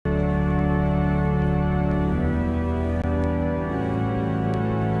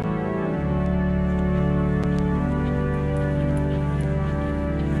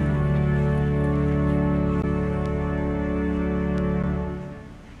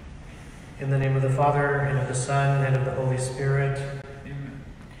In the name of the Father, and of the Son, and of the Holy Spirit. Amen.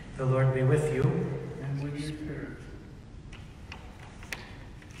 The Lord be with you. And with your spirit.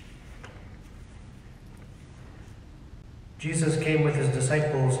 Jesus came with his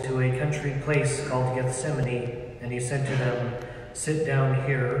disciples to a country place called Gethsemane, and he said to them, "Sit down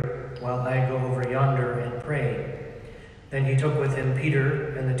here while I go over yonder and pray." Then he took with him Peter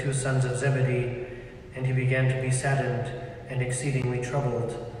and the two sons of Zebedee, and he began to be saddened and exceedingly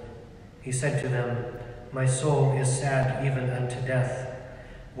troubled. He said to them, "My soul is sad even unto death.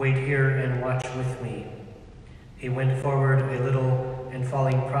 Wait here and watch with me." He went forward a little, and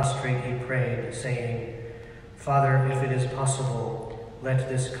falling prostrate he prayed, saying, "Father, if it is possible, let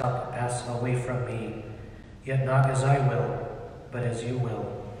this cup pass away from me. Yet not as I will, but as you will."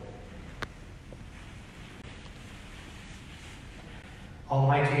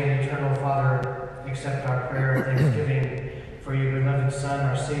 Almighty and eternal Father, accept our prayer of thanksgiving for your beloved Son,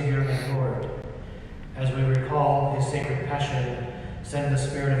 our Savior and Lord. As we recall his sacred passion, send the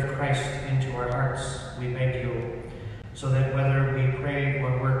Spirit of Christ into our hearts, we beg you, so that whether we pray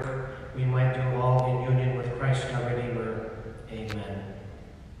or work, we might do all in union with Christ our Redeemer. Amen.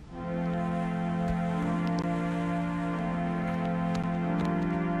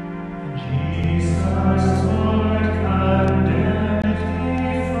 Jesus, Lord, condemned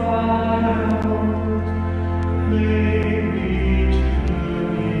defiled, lead me to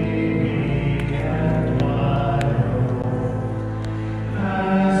be meek and mild,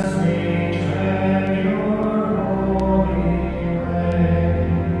 as we tread your holy way.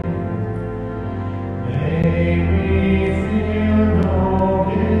 May we feel no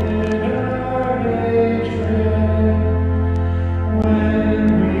bitter hatred when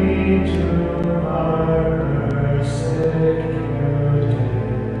we to our persecuted,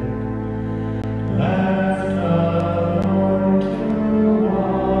 left alone to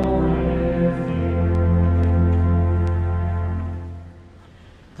walk with you.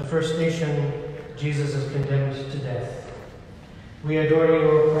 The first station, Jesus is condemned to death. We adore you,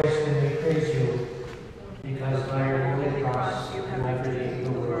 O Christ, and we praise you, because by your holy cross you have redeemed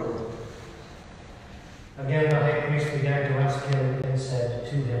the world. Again the high priest began to ask him and said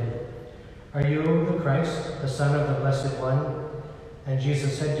to him, "Are you the Christ, the Son of the Blessed One?" And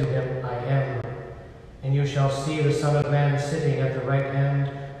Jesus said to him, "I am. And you shall see the Son of Man sitting at the right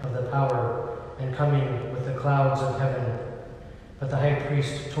hand of the power, and coming with the clouds of heaven." But the high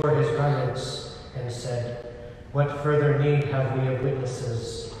priest tore his garments and said, "What further need have we of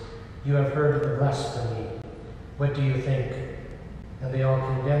witnesses? You have heard the blasphemy. What do you think?" And they all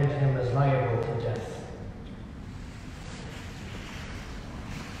condemned him as liable to death.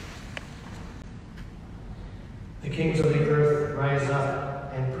 The kings of the earth rise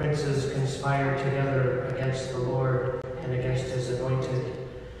up, and princes conspire together against the Lord and against his anointed.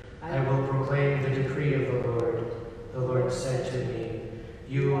 I will proclaim the decree of the Lord. The Lord said to me,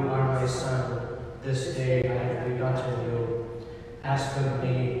 "You are my son. This day I have begotten you. Ask of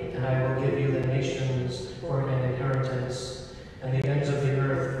me, and I will give you the nations for an inheritance, and the ends of the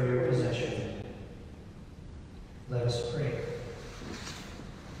earth for your possession." Let us pray.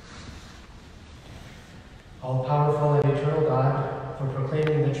 All-powerful and eternal God, for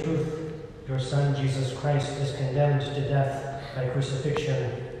proclaiming the truth, your Son, Jesus Christ, is condemned to death by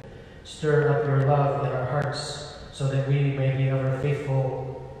crucifixion. Stir up your love in our hearts, so that we may be ever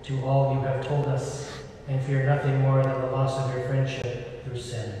faithful to all you have told us, and fear nothing more than the loss of your friendship through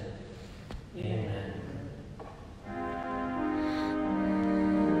sin. Amen.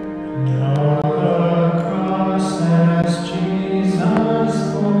 Now the cross as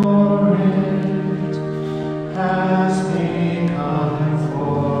Jesus bore it has become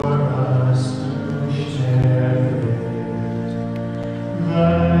for us to share it. The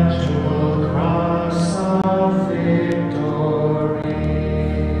jewel cross of victory.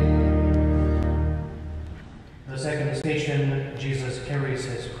 The second station, Jesus carries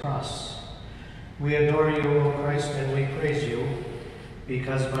his cross. We adore you, O Christ, and we praise you,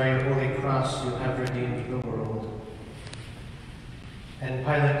 because by your holy cross you have redeemed the world. And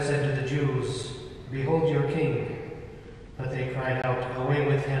Pilate said to the Jews, "Behold your king." But they cried out, "Away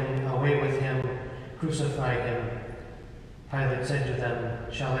with him, crucify him." Pilate said to them,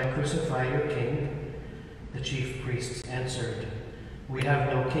 "Shall I crucify your king?" The chief priests answered, "We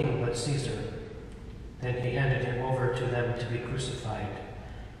have no king but Caesar." Then he handed him over to them to be crucified.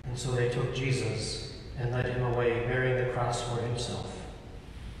 And so they took Jesus and led him away, bearing the cross for himself.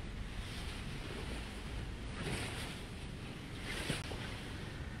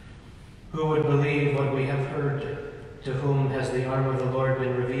 Who would believe what we have heard? To whom has the arm of the Lord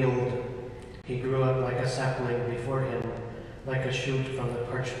been revealed? He grew up like a sapling before him, like a shoot from the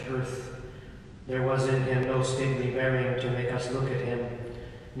parched earth. There was in him no stately bearing to make us look at him,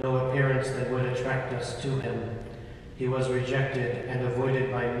 no appearance that would attract us to him. He was rejected and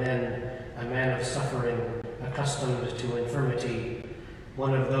avoided by men, a man of suffering, accustomed to infirmity,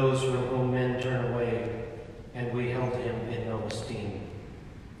 one of those from whom men turn away, and we held him in no esteem.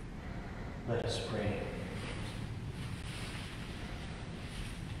 Let us pray.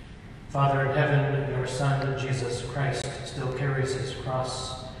 Father in heaven, your Son, Jesus Christ, still carries his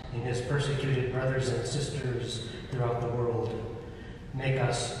cross in his persecuted brothers and sisters throughout the world. Make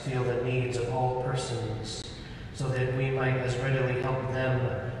us feel the needs of all persons, so that we might as readily help them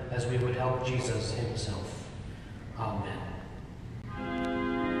as we would help Jesus himself. Amen.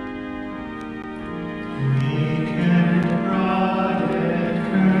 Weak and rotted,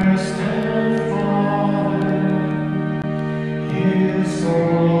 cursed and fallen, his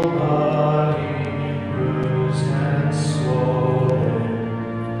whole body bruised and swollen,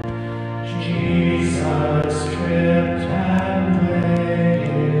 Jesus stripped and laid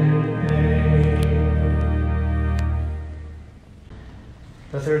in pain.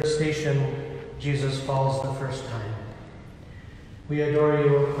 The third station, Jesus falls the first time. We adore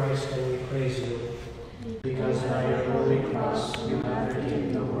you, O Christ, and we praise you, because by your holy cross you have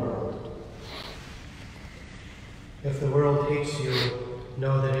redeemed the world. If the world hates you,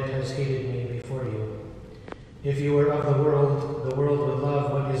 know that it has hated me before you. If you were of the world would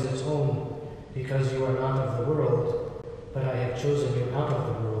love what is its own, because you are not of the world, but I have chosen you out of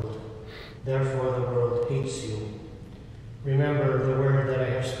the world. Therefore the world hates you. Remember the word that I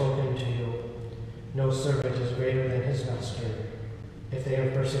have spoken to you. No servant is greater than his master. If they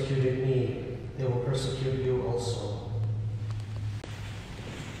have persecuted me, they will persecute you also.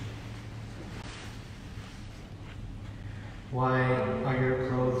 Why are your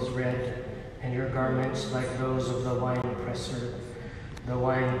clothes red, and your garments like those of the winepresser? The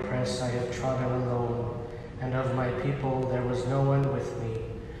winepress I have trodden alone, and of my people there was no one with me.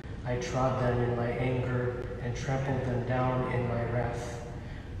 I trod them in my anger, and trampled them down in my wrath.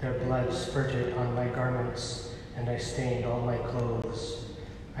 Their blood spurted on my garments, and I stained all my clothes.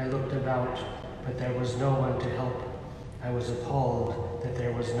 I looked about, but there was no one to help. I was appalled that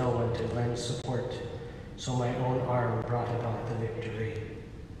there was no one to lend support, so my own arm brought about the victory.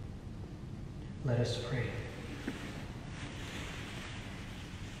 Let us pray.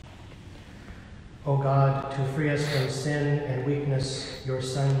 O God, to free us from sin and weakness, your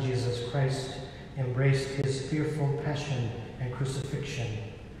Son, Jesus Christ, embraced his fearful passion and crucifixion.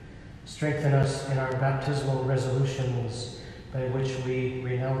 Strengthen us in our baptismal resolutions, by which we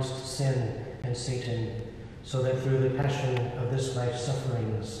renounced sin and Satan, so that through the passion of this life's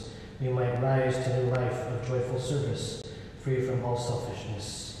sufferings, we might rise to new life of joyful service, free from all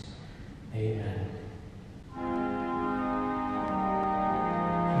selfishness. Amen.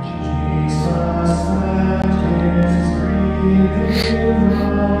 Jesus, let his breathing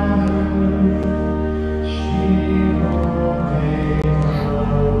run, she obeyed the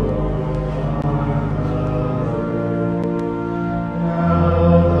Lord our God. Now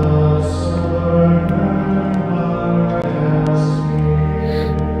the sword her heart has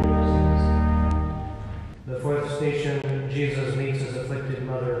pierced. The fourth station, Jesus meets his afflicted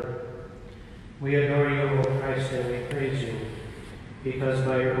mother. We adore you, O Christ, and we praise you, because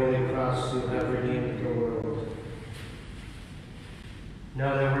by your holy cross you have redeemed the world.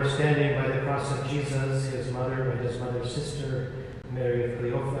 Now there were standing by the cross of Jesus his mother and his mother's sister, Mary of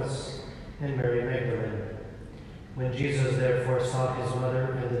Cleophas, and Mary Magdalene. When Jesus therefore saw his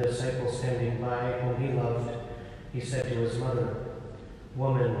mother and the disciple standing by, whom he loved, he said to his mother,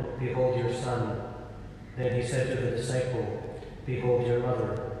 "Woman, behold your son." Then he said to the disciple, "Behold your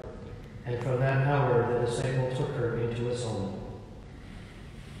mother." And from that hour the disciple took her into his home.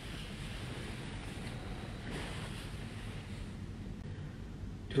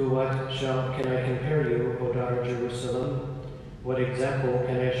 To what can I compare you, O daughter Jerusalem? What example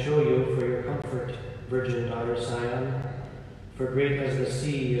can I show you for your comfort, virgin daughter Zion? For great as the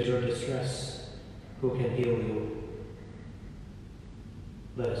sea is your distress. Who can heal you?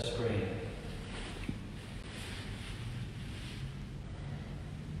 Let us pray.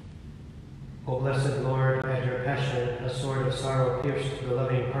 O blessed Lord, at your passion, a sword of sorrow pierced the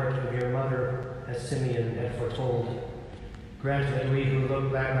loving heart of your mother, as Simeon had foretold. Grant that we who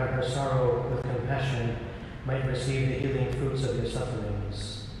look back on her sorrow with compassion might receive the healing fruits of your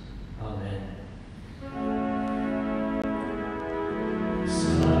sufferings. Amen.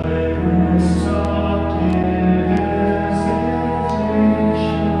 Silence stopped in hesitation,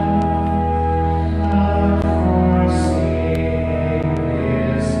 not foreseeing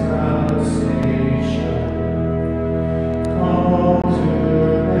his proud station, called to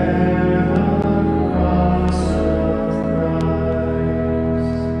bear the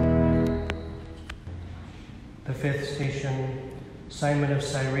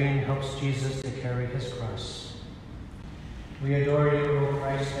helps Jesus to carry his cross. We adore you, O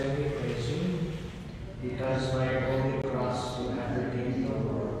Christ, and we praise you, because by your holy cross you have redeemed the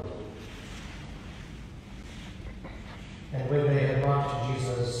world. And when they had mocked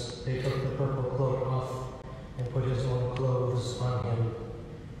Jesus, they took the purple cloak off and put his own clothes on him,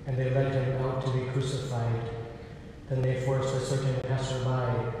 and they led him out to be crucified. Then they forced a certain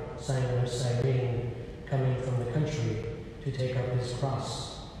passerby, Simon of Cyrene, coming from the country, to take up his cross.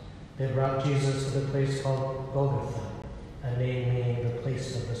 They brought Jesus to the place called Golgotha, a name meaning the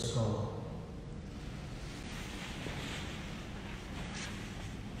place of the skull.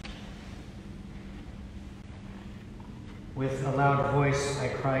 With a loud voice I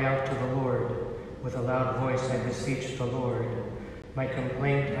cry out to the Lord. With a loud voice I beseech the Lord. My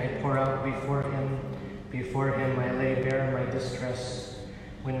complaint I pour out before him. Before him I lay bare my distress.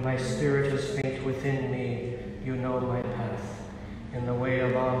 When my spirit is faint within me, you know my path. In the way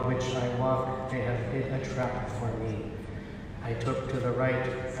along which I walk, they have hid a trap for me. I look to the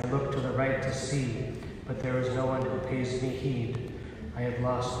right to see, but there is no one who pays me heed. I have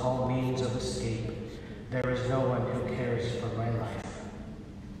lost all means of escape. There is no one who cares for my life.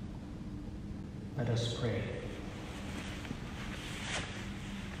 Let us pray.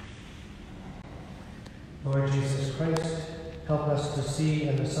 Lord Jesus Christ, help us to see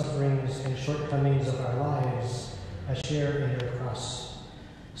in the sufferings and shortcomings of our lives a share in your cross.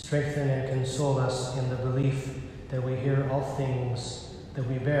 Strengthen and console us in the belief that we bear all things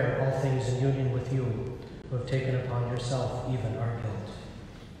in union with you, who have taken upon yourself even our guilt.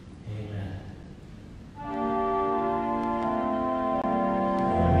 Amen.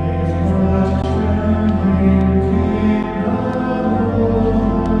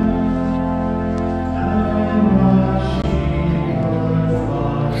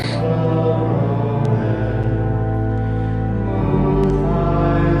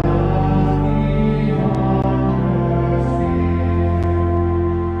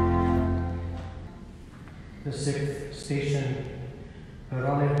 The sixth station,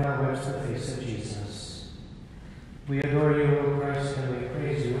 Veronica wears the face of Jesus. We adore you, O Christ, and we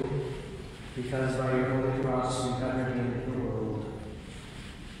praise you, because by your holy cross you have redeemed the world.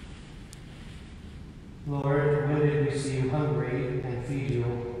 Lord, when did we see you hungry and feed you,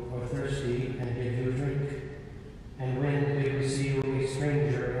 or thirsty and give you drink? And when did we see you a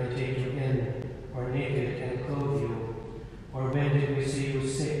stranger and take you in, or naked and clothe you? Or when did we see you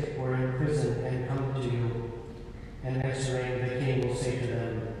sick or in prison and come to you? And answering, the King will say to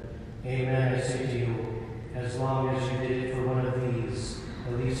them, Amen, I say to you, as long as you did it for one of these,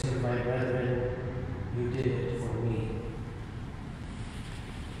 the least of my brethren, you did it for me.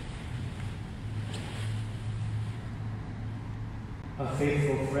 A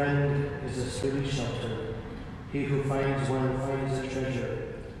faithful friend is a sturdy shelter. He who finds one finds a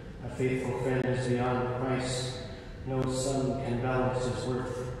treasure. A faithful friend is beyond price. No sum can balance his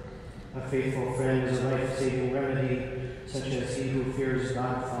worth. A faithful friend is a life-saving remedy, such as he who fears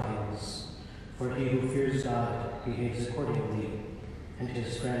God finds. For he who fears God behaves accordingly, and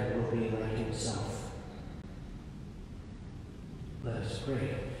his friend will be like himself. Let us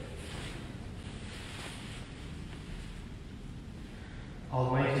pray.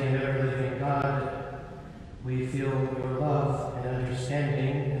 Almighty and ever-living God, we feel your love and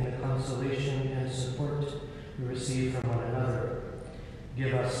understanding in the consolation and support we receive from one another.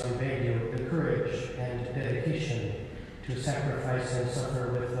 Give us, we beg you, the courage and dedication to sacrifice and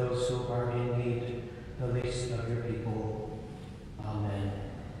suffer with those who are in need, the least of your people. Amen.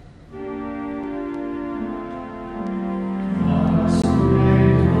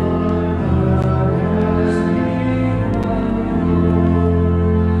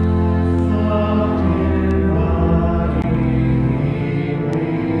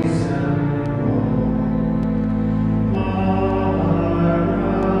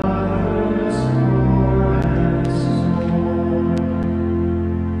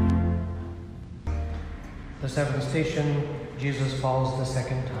 The seventh station, Jesus falls the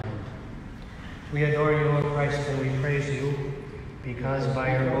second time. We adore you, O Christ, and we praise you, because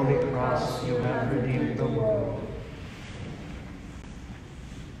by your holy cross you have redeemed the world.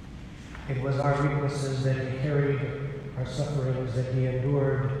 It was our weaknesses that he carried, our sufferings that he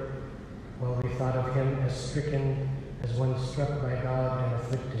endured, while we thought of him as stricken, as one struck by God and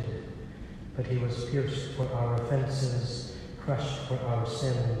afflicted. But he was pierced for our offenses, crushed for our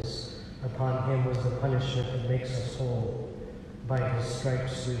sins. Upon him was the punishment that makes us whole. By his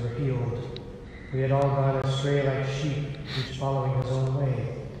stripes we were healed. We had all gone astray like sheep, each following his own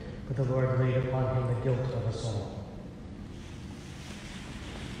way, but the Lord laid upon him the guilt of us all.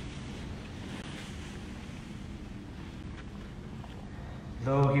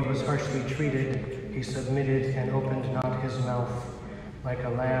 Though he was harshly treated, he submitted and opened not his mouth. Like a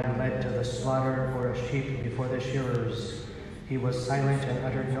lamb led to the slaughter, or a sheep before the shearers, he was silent and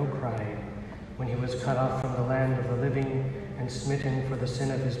uttered no cry. When he was cut off from the land of the living and smitten for the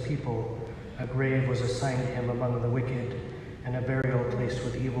sin of his people, a grave was assigned him among the wicked, and a burial place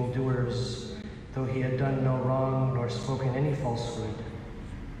with evildoers, though he had done no wrong nor spoken any falsehood.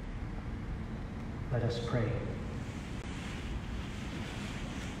 Let us pray.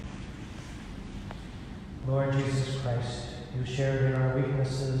 Lord Jesus Christ, you shared in our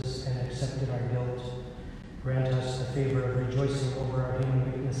weaknesses and accepted our guilt. Grant us the favor of rejoicing over our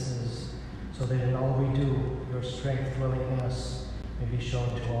human weaknesses, so that in all we do, your strength dwelling in us may be shown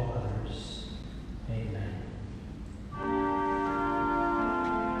to all others. Amen.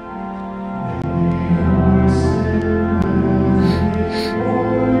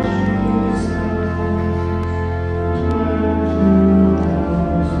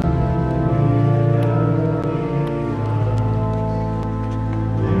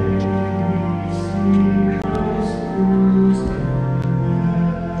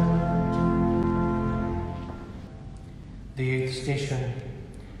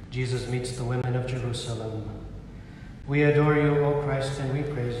 Jesus meets the women of Jerusalem. We adore you, O Christ, and we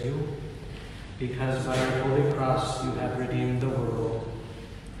praise you, because by your holy cross you have redeemed the world.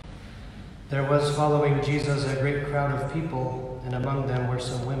 There was following Jesus a great crowd of people, and among them were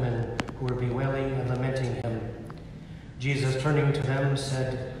some women who were bewailing and lamenting him. Jesus, turning to them,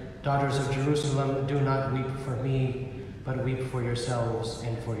 said, "Daughters of Jerusalem, do not weep for me, but weep for yourselves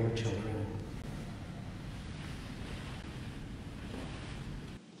and for your children."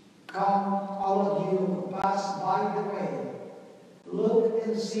 Come, all of you who pass by the way, look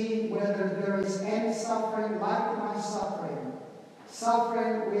and see whether there is any suffering like my suffering,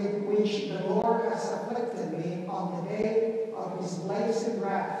 suffering with which the Lord has afflicted me on the day of his blazing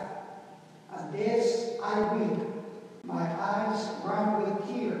wrath. At this I weep, my eyes run with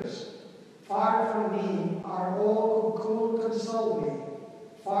tears. Far from me are all who could console me,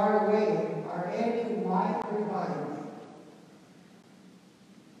 far away are any who might revive me.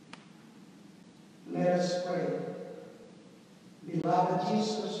 Let us pray. Beloved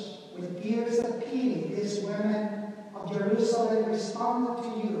Jesus, with tears that pity, these women of Jerusalem responded to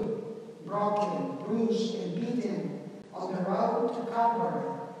you, broken, bruised, and beaten on the road to Calvary.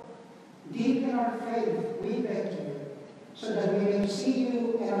 Deepen our faith, we beg you, so that we may see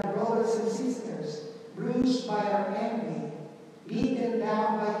you and our brothers and sisters bruised by our envy, beaten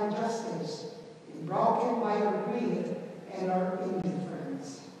down by injustice, and broken by our greed and our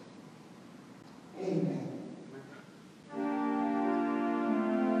indifference. Amen.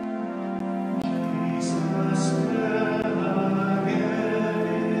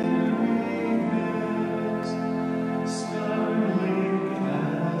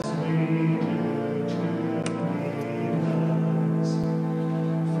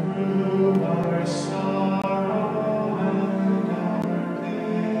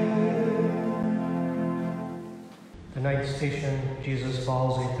 The ninth station, Jesus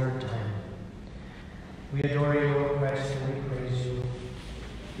falls a third time. We adore you, O Christ, and we praise you,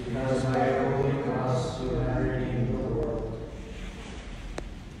 because by your holy cross you have redeemed the world.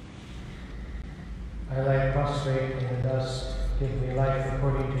 I lie prostrate in the dust. Give me life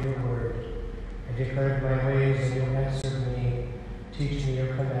according to your word. I declared my ways, and you answered me. Teach me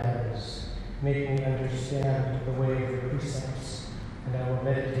your commands. Make me understand the way of your precepts, and I will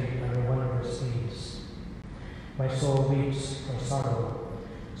meditate on your wondrous deeds. My soul weeps for sorrow.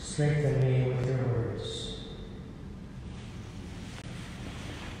 Strengthen me with your words.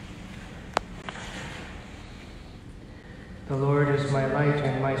 The Lord is my light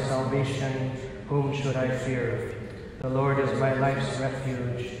and my salvation. Whom should I fear? The Lord is my life's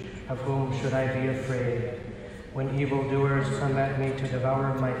refuge. Of whom should I be afraid? When evildoers come at me to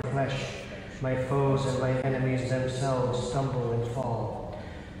devour my flesh, my foes and my enemies themselves stumble and fall.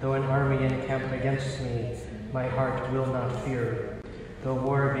 Though an army encamp against me, my heart will not fear. Though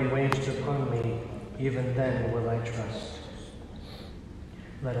war be waged upon me, even then will I trust.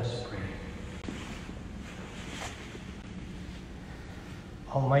 Let us pray.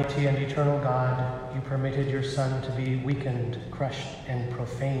 Almighty and eternal God, you permitted your Son to be weakened, crushed, and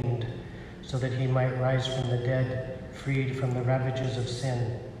profaned, so that he might rise from the dead, freed from the ravages of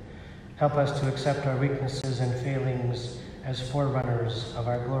sin. Help us to accept our weaknesses and failings as forerunners of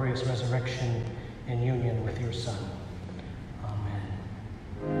our glorious resurrection in union with your Son. Amen.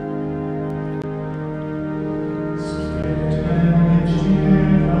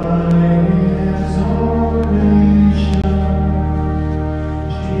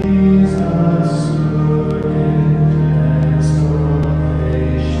 Jesus, good and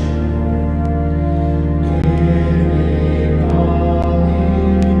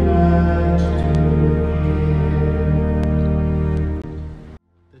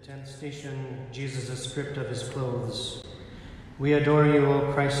clothes. We adore you,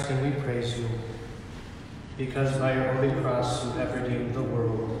 O Christ, and we praise you, because by your holy cross you have redeemed the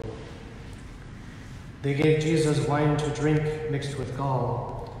world. They gave Jesus wine to drink mixed with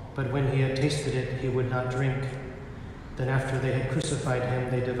gall, but when he had tasted it, he would not drink. Then after they had crucified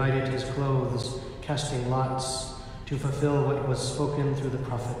him, they divided his clothes, casting lots, to fulfill what was spoken through the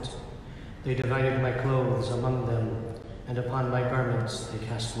prophet. They divided my clothes among them, and upon my garments they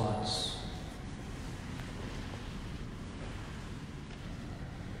cast lots.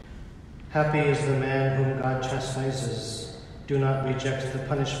 Happy is the man whom God chastises. Do not reject the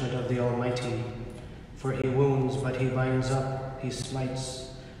punishment of the Almighty. For he wounds, but he binds up. He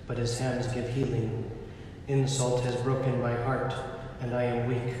smites, but his hands give healing. Insult has broken my heart, and I am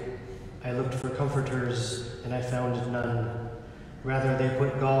weak. I looked for comforters, and I found none. Rather, they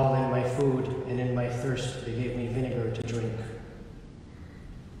put gall in my food, and in my thirst they gave me vinegar to drink.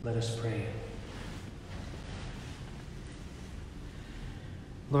 Let us pray.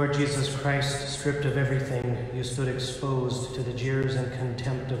 Lord Jesus Christ, stripped of everything, you stood exposed to the jeers and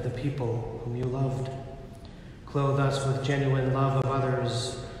contempt of the people whom you loved. Clothe us with genuine love of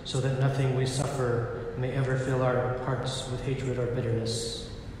others, so that nothing we suffer may ever fill our hearts with hatred or bitterness.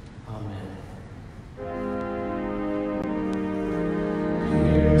 Amen.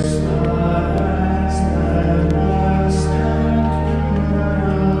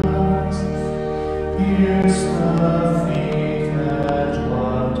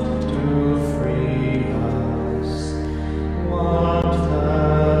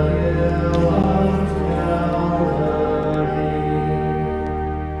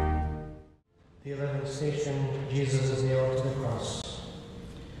 The 11th station, Jesus is nailed to the cross.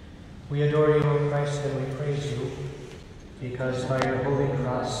 We adore you, O Christ, and we praise you, because by your holy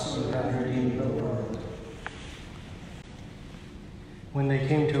cross you have redeemed the world. When they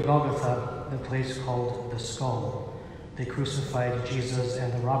came to Golgotha, the place called the Skull, they crucified Jesus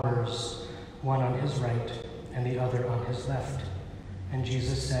and the robbers, one on his right and the other on his left. And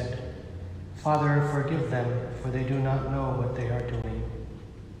Jesus said, "Father, forgive them, for they do not know what they are doing."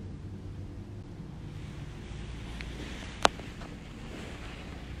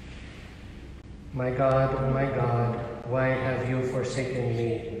 My God, why have you forsaken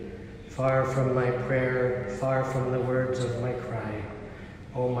me? Far from my prayer, far from the words of my cry.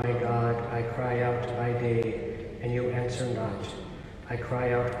 O my God, I cry out by day, and you answer not. I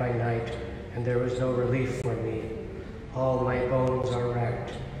cry out by night, and there is no relief for me. All my bones are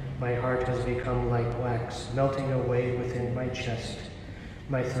racked. My heart has become like wax, melting away within my chest.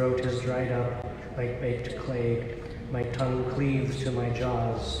 My throat is dried up like baked clay. My tongue cleaves to my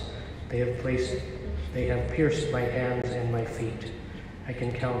jaws. They have pierced my hands and my feet. I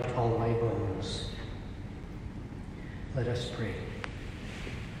can count all my bones. Let us pray.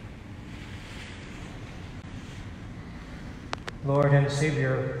 Lord and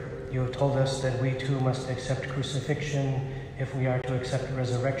Savior, you have told us that we too must accept crucifixion if we are to accept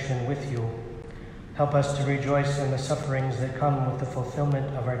resurrection with you. Help us to rejoice in the sufferings that come with the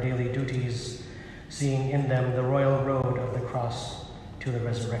fulfillment of our daily duties, seeing in them the royal road of the cross to the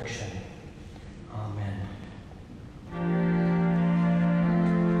resurrection. Amen.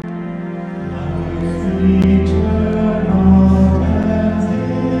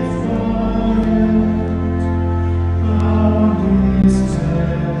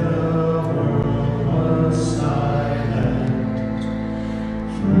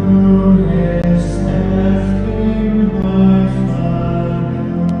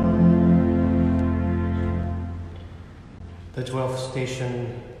 The 12th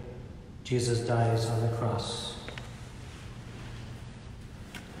station, Jesus dies on the cross.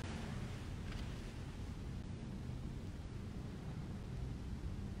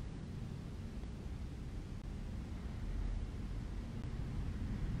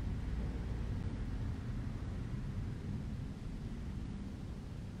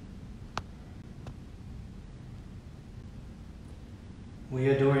 We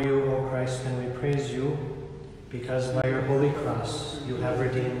adore you, O Christ, and we praise you, because by your holy cross you have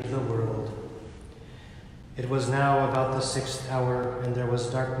redeemed the world. It was now about the 6th hour, and there was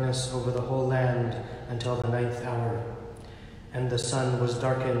darkness over the whole land until the 9th hour. And the sun was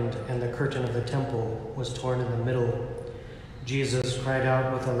darkened, and the curtain of the temple was torn in the middle. Jesus cried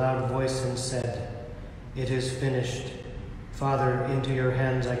out with a loud voice and said, "It is finished. Father, into your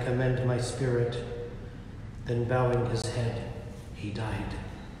hands I commend my spirit." Then bowing his head, he died.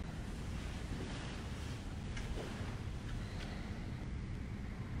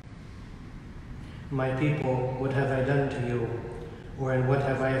 My people, what have I done to you? Or in what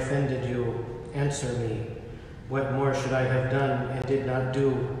have I offended you? Answer me. What more should I have done and did not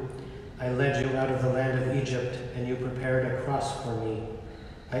do? I led you out of the land of Egypt, and you prepared a cross for me.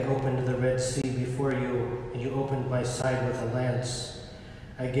 I opened the Red Sea before you, and you opened my side with a lance.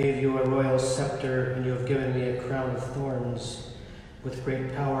 I gave you a royal scepter, and you have given me a crown of thorns. With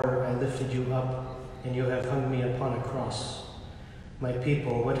great power I lifted you up, and you have hung me upon a cross. My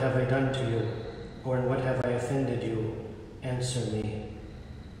people, what have I done to you? Or in what have I offended you? Answer me.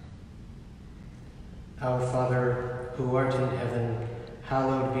 Our Father, who art in heaven,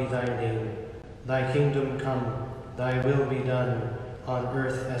 hallowed be thy name. Thy kingdom come, thy will be done, on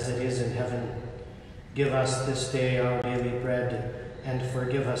earth as it is in heaven. Give us this day our daily bread, and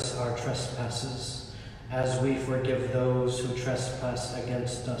forgive us our trespasses, as we forgive those who trespass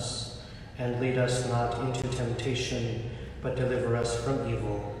against us. And lead us not into temptation, but deliver us from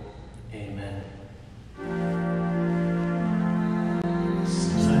evil. Amen.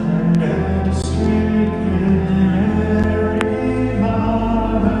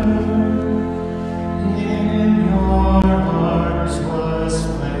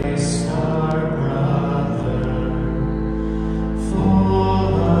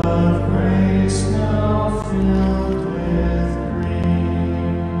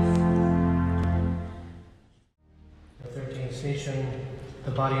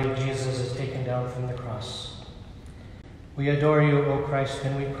 The body of Jesus is taken down from the cross. We adore you, O Christ,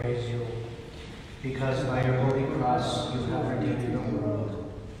 and we praise you, because by your holy cross you have redeemed the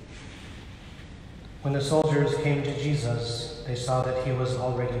world. When the soldiers came to Jesus, they saw that he was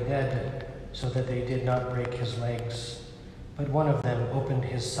already dead, so that they did not break his legs. But one of them opened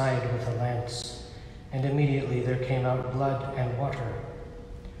his side with a lance, and immediately there came out blood and water.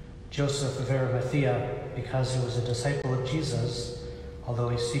 Joseph of Arimathea, because he was a disciple of Jesus, although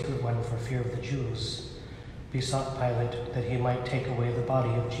a secret one for fear of the Jews, besought Pilate that he might take away the body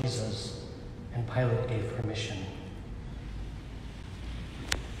of Jesus, and Pilate gave permission.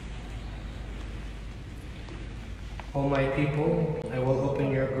 O my people, I will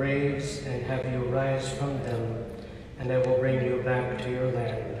open your graves and have you rise from them, and I will bring you back to your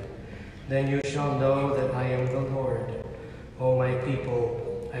land. Then you shall know that I am the Lord. O my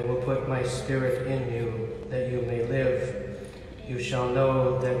people, I will put my spirit in you, that you may live. You shall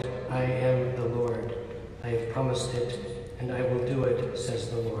know that I am the Lord. I have promised it, and I will do it, says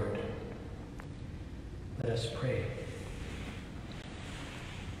the Lord. Let us pray.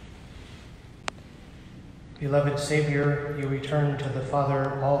 Beloved Savior, you returned to the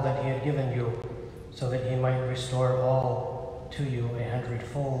Father all that he had given you, so that he might restore all to you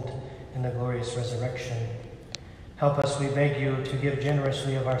 100-fold in the glorious resurrection. Help us, we beg you, to give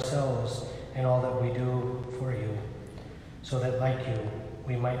generously of ourselves in all that we do for you, so that, like you,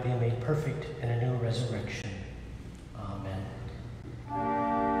 we might be made perfect in a new resurrection. Amen.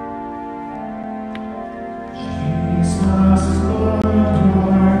 Jesus, Lord,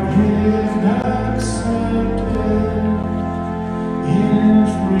 your gift accepted. In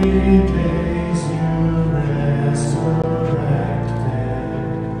 3 days you resurrected.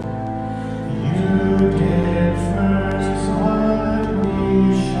 You did first what we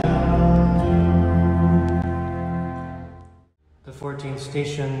shall do. The 14th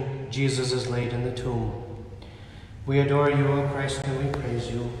station, Jesus is laid in the tomb. We adore you, O Christ, and we praise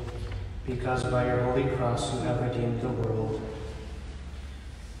you, because by your holy cross you have redeemed the world.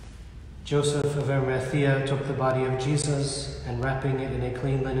 Joseph of Arimathea took the body of Jesus, and wrapping it in a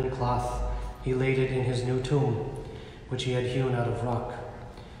clean linen cloth, he laid it in his new tomb, which he had hewn out of rock.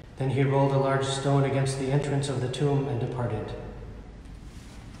 Then he rolled a large stone against the entrance of the tomb and departed.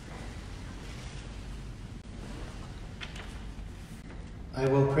 I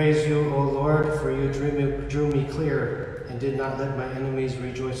will praise you, O Lord, for you drew me clear, and did not let my enemies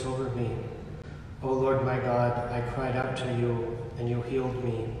rejoice over me. O Lord my God, I cried out to you, and you healed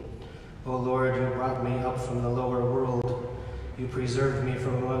me. O Lord, you brought me up from the lower world. You preserved me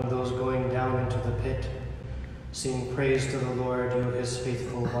from among those going down into the pit. Sing praise to the Lord, you his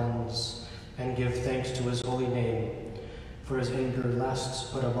faithful ones, and give thanks to his holy name. For his anger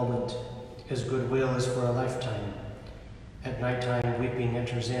lasts but a moment. His goodwill is for a lifetime. At nighttime weeping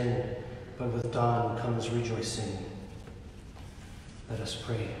enters in, but with dawn comes rejoicing. Let us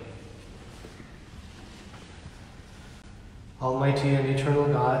pray. Almighty and eternal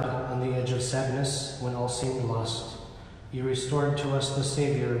God, on the edge of sadness, when all seemed lost, you restored to us the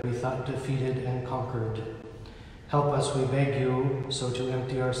Savior we thought defeated and conquered. Help us, we beg you, so to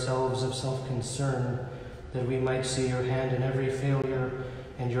empty ourselves of self-concern, that we might see your hand in every failure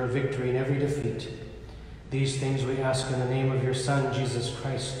and your victory in every defeat. These things we ask in the name of your Son, Jesus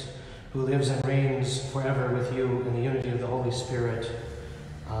Christ, who lives and reigns forever with you in the unity of the Holy Spirit.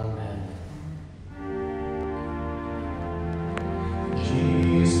 Amen.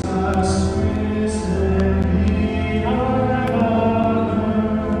 Jesus.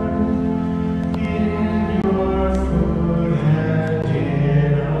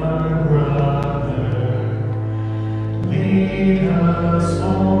 Lead us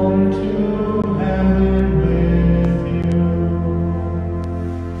home to heaven with you.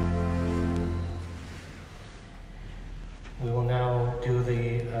 We will now do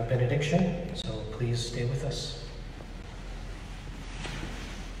the benediction, so please stay with us.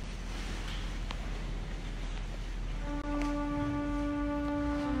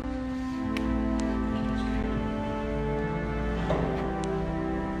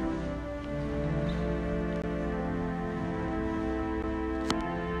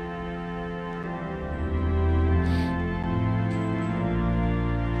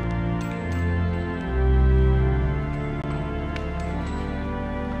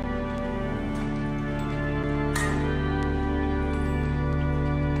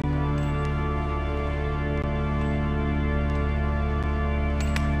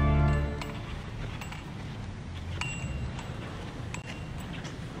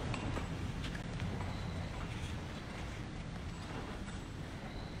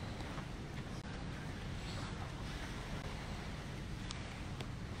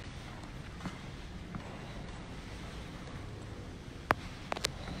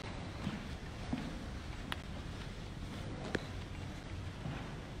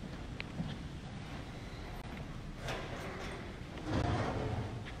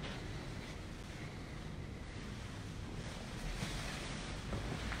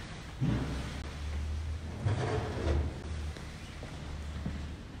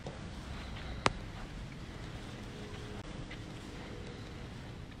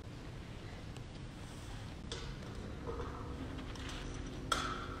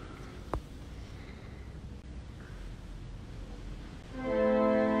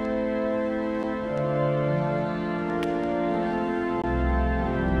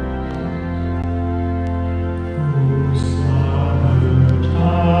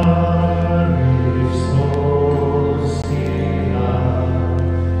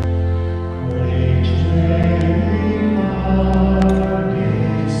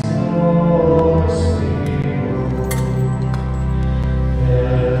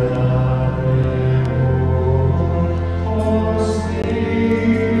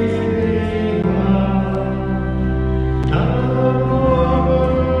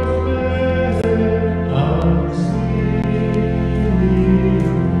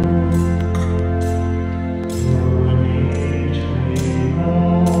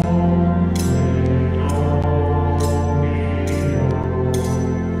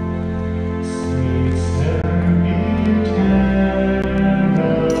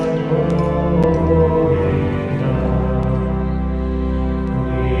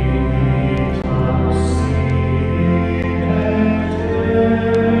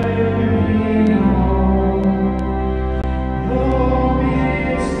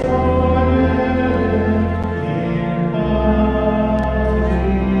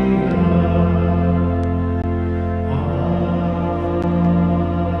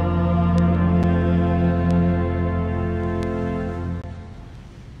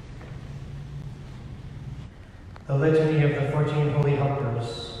 The Litany of the 14 Holy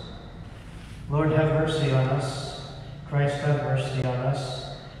Helpers. Lord, have mercy on us. Christ, have mercy on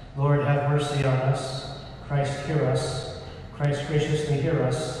us. Lord, have mercy on us. Christ, hear us. Christ, graciously hear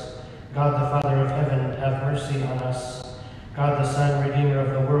us. God, the Father of heaven, have mercy on us. God, the Son, Redeemer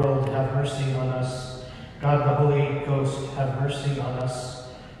of the world, have mercy on us. God, the Holy Ghost, have mercy on us.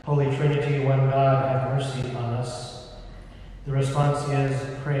 Holy Trinity, one God, have mercy on us. The response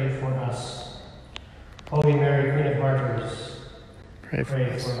is, pray for us. Holy Mary, Queen of Martyrs, pray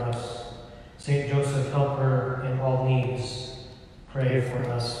for us. Saint Joseph, helper in all needs, pray for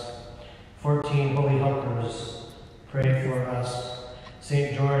us. 14 Holy Helpers, pray for us.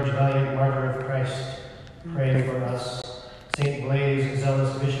 Saint George, valiant martyr of Christ, pray for us. Saint Blaise,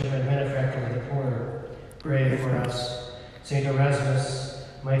 zealous bishop and benefactor of the poor, pray for us. Saint Erasmus,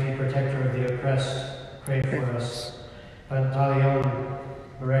 mighty protector of the oppressed, pray for us. Pantaleon,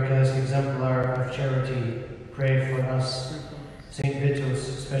 miraculous exemplar of charity, pray for us. Saint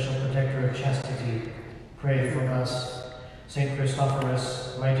Vitus, special protector of chastity, pray for us. Saint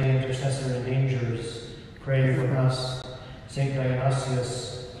Christophorus, mighty intercessor in dangers, pray for us. Saint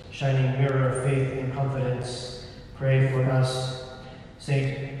Dionysius, shining mirror of faith and confidence, pray for us.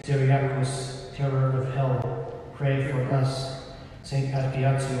 Saint Cyriacus, terror of hell, pray for us. Saint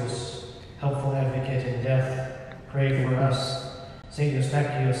Papiatius, helpful advocate in death, pray for us. Saint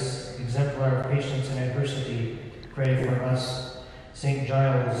Eustachius, exemplar of patience in adversity, pray for us. Saint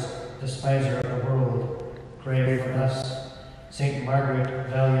Giles, despiser of the world, pray for us. Saint Margaret,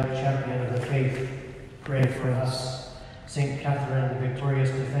 valiant champion of the faith, pray for us. Saint Catherine, victorious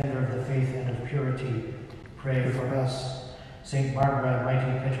defender of the faith and of purity, pray for us. Saint Barbara,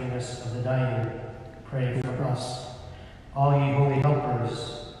 mighty patroness of the dying, pray for us. All ye holy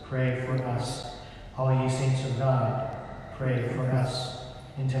helpers, pray for us. All ye saints of God, pray for us.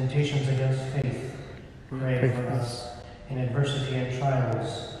 In temptations against faith, pray for us. In adversity and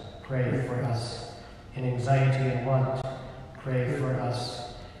trials, pray for us. In anxiety and want, pray for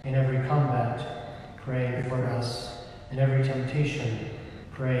us. In every combat, pray for us. In every temptation,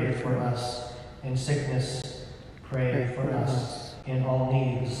 pray for us. In sickness, pray for us. In all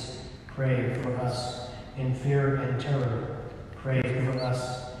needs, pray for us. In fear and terror, pray for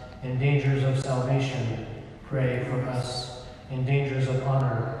us. In dangers of salvation, pray for us. In dangers of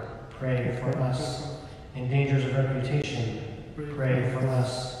honor, pray for us. In dangers of reputation, pray for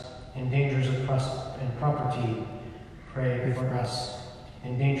us. In dangers of property, pray for us.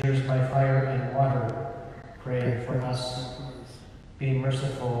 In dangers by fire and water, pray for us. Be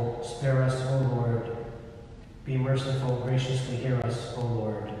merciful, spare us, O Lord. Be merciful, graciously hear us, O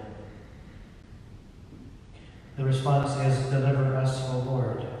Lord. The response is, deliver us, O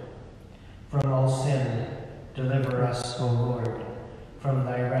Lord. From all sin, deliver us, O Lord. From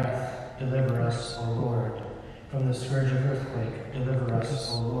thy wrath, deliver us, O Lord. From the scourge of earthquake, deliver us,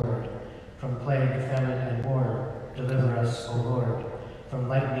 O Lord. From plague, famine, and war, deliver us, O Lord. From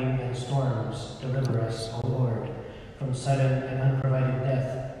lightning and storms, deliver us, O Lord. From sudden and unprovided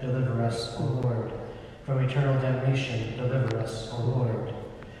death, deliver us, O Lord. From eternal damnation, deliver us, O Lord.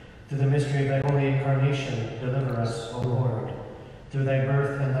 Through the mystery of thy holy incarnation, deliver us, O Lord. Through thy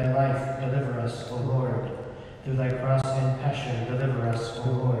birth and thy life, deliver us, O Lord. Through thy cross and passion, deliver us, O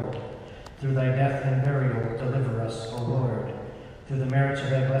Lord. Through thy death and burial, deliver us, O Lord. Through the merits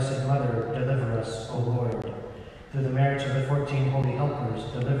of thy blessed Mother, deliver us, O Lord. Through the merits of the 14 holy helpers,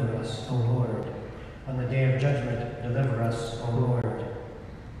 deliver us, O Lord. On the day of judgment, deliver us, O Lord.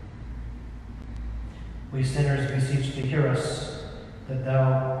 We sinners beseech thee, hear us, that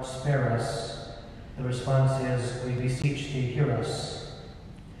thou spare us. The response is, we beseech thee, hear us.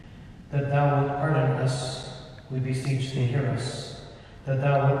 That thou wilt pardon us, we beseech thee, hear us. That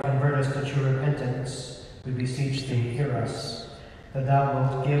thou wilt convert us to true repentance, we beseech thee, hear us. That thou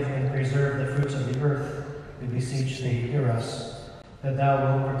wilt give and preserve the fruits of the earth, we beseech thee, hear us. That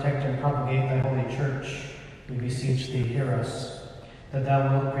thou wilt protect and propagate thy holy church, we beseech thee, hear us. That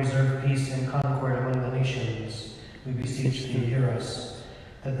thou wilt preserve peace and concord among the nations, we beseech thee, hear us.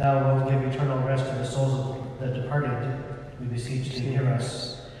 That thou wilt give eternal rest to the souls of the departed, we beseech thee, hear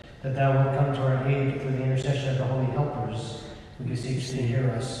us. That thou wilt come to our aid through the intercession of the holy helpers, we beseech thee, hear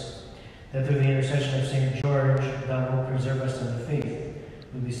us. That through the intercession of St. George, thou wilt preserve us in the faith,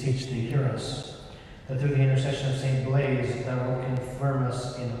 we beseech thee, hear us. That through the intercession of St. Blaise, thou wilt confirm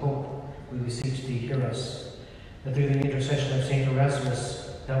us in hope, we beseech thee, hear us. That through the intercession of St.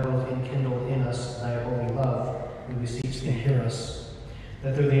 Erasmus, thou wilt enkindle in us thy holy love, we beseech thee, hear us.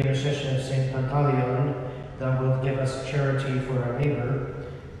 That through the intercession of St. Pantaleon, thou wilt give us charity for our neighbor,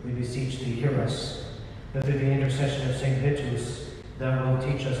 we beseech thee, hear us. That through the intercession of St. Vitus, thou wilt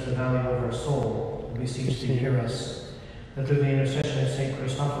teach us the value of our soul, we beseech thee, hear us. That through the intercession of St.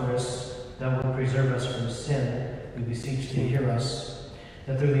 Christophorus, thou wilt preserve us from sin, we beseech thee, hear us.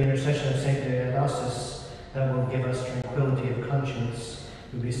 That through the intercession of St. Dionysius, thou wilt give us tranquility of conscience,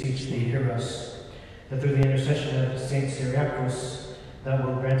 we beseech thee, hear us. That through the intercession of St. Cyriacus, thou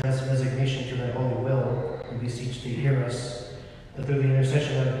wilt grant us resignation to thy holy will, we beseech thee, hear us. That through the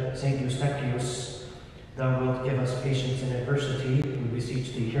intercession of St. Eustachius, thou wilt give us patience in adversity, we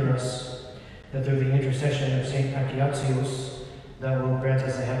beseech thee, hear us. That through the intercession of St. Paciatius, thou wilt grant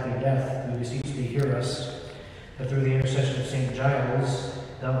us a happy death, we beseech thee, hear us. That through the intercession of St. Giles,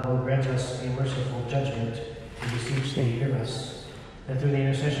 thou wilt grant us a merciful judgment, we beseech thee, hear us. That through the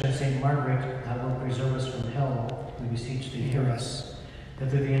intercession of St. Margaret, thou wilt preserve us from hell, we beseech thee, hear us. That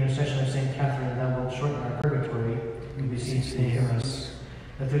through the intercession of St. Catherine, thou wilt shorten our purgatory, we beseech thee, hear us.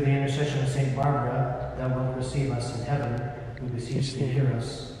 That through the intercession of St. Barbara, thou wilt receive us in heaven, we beseech thee, hear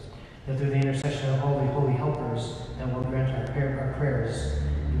us. That through the intercession of all the holy helpers, thou wilt grant our prayers,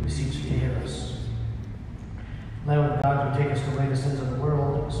 we beseech thee, hear us. Lamb of God, who takest away the sins of the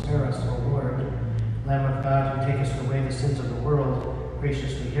world, spare us, O Lord. Lamb of God, who takest away the sins of the world,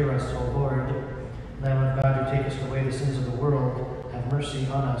 graciously hear us, O Lord. Lamb of God, who takest away the sins of the world, have mercy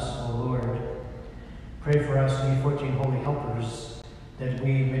on us, O Lord. Pray for us, ye 14 holy helpers, that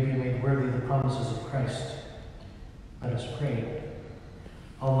we may be made worthy of the promises of Christ. Let us pray.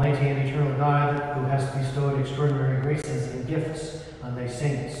 Almighty and eternal God, who hast bestowed extraordinary graces and gifts on thy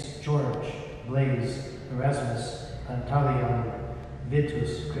saints, George, Blaise, Erasmus, Pantaleon,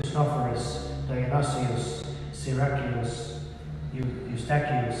 Vitus, Christophorus, Dionysius, Cyriacus,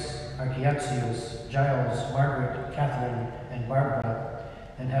 Eustachius, Archiatius, Giles, Margaret, Catherine, and Barbara,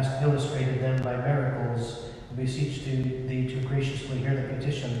 and hast illustrated them by miracles, we beseech thee to graciously hear the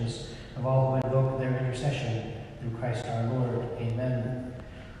petitions of all who invoke their intercession through Christ our Lord. Amen.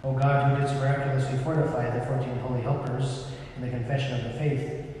 O God, who didst miraculously fortify the 14 holy helpers in the confession of the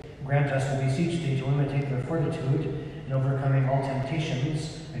faith, grant us, we beseech thee, to imitate their fortitude in overcoming all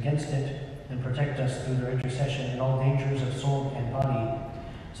temptations against it, and protect us through their intercession in all dangers of soul and body,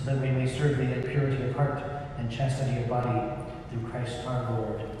 so that we may serve thee in purity of heart and chastity of body, through Christ our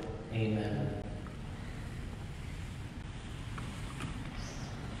Lord. Amen.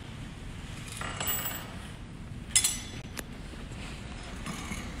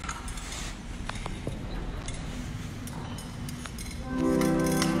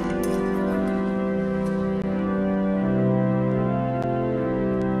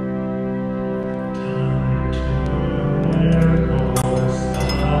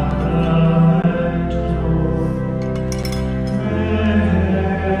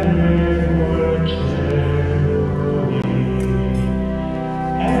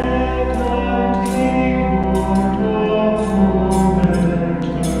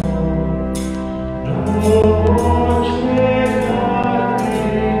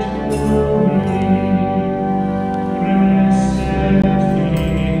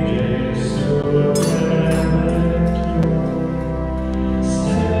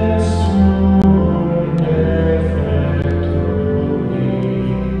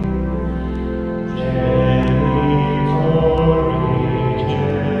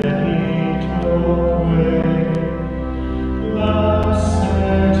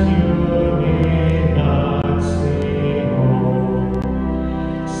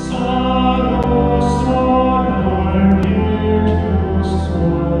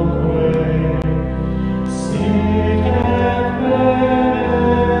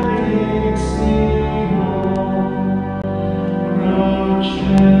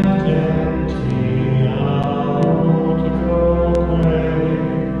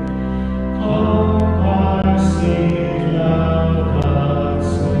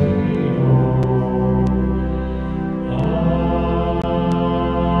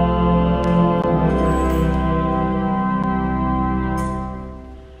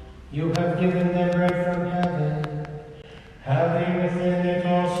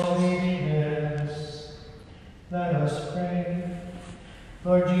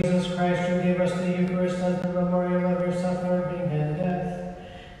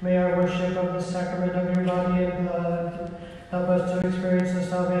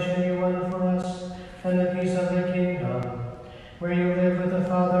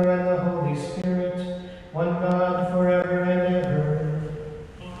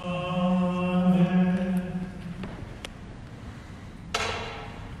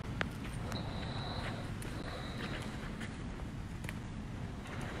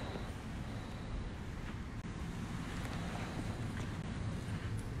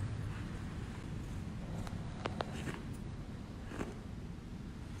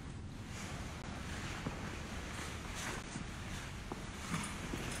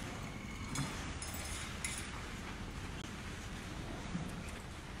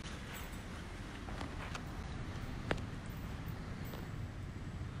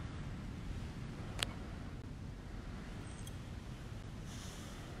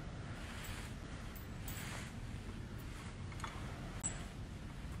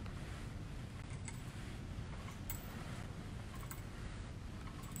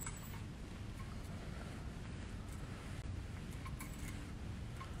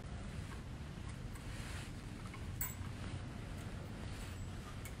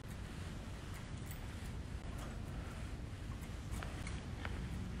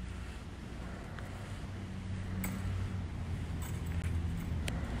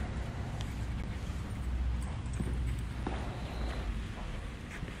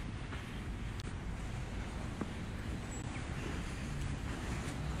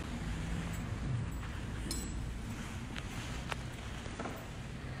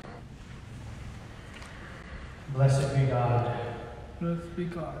 Blessed be God. Blessed be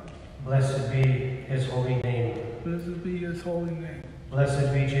God. Blessed be his holy name. Blessed be his holy name.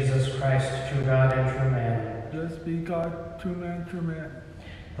 Blessed be Jesus Christ, true God and true man. Blessed be God, true man, true man.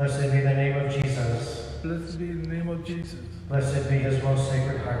 Blessed be the name of Jesus. Blessed be the name of Jesus. Blessed be his most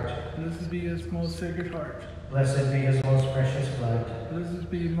sacred heart. Blessed be his most sacred heart. Blessed be his most precious blood. Blessed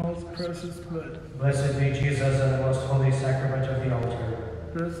be most precious blood. Blessed be Jesus and the most holy sacrament of the altar.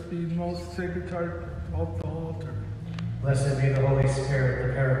 Blessed be most sacred heart of the altar. Blessed be the Holy Spirit,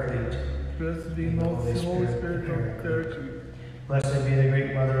 the Paraclete. Blessed be most Holy Spirit of Paraclete. Blessed be the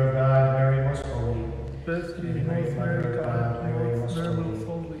great Mother of God, Mary most holy. Blessed be the great most Mother Mary of God,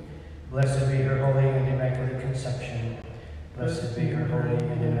 Blessed be her holy and immaculate conception. Blessed be her holy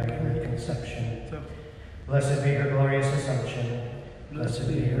and immaculate conception. Blessed be her glorious assumption. Blessed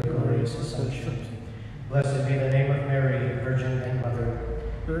be her glorious assumption. Blessed be the name of Mary, Virgin and Mother.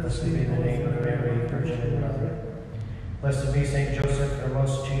 Blessed be the name of Mary, Virgin and Mother. Blessed be Saint Joseph, her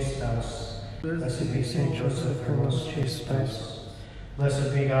most chaste spouse. Blessed be Saint Joseph, her most chaste spouse.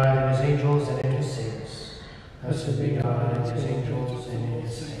 Blessed be God and his angels and in his saints. Blessed be God and his angels and in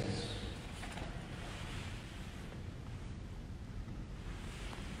his saints.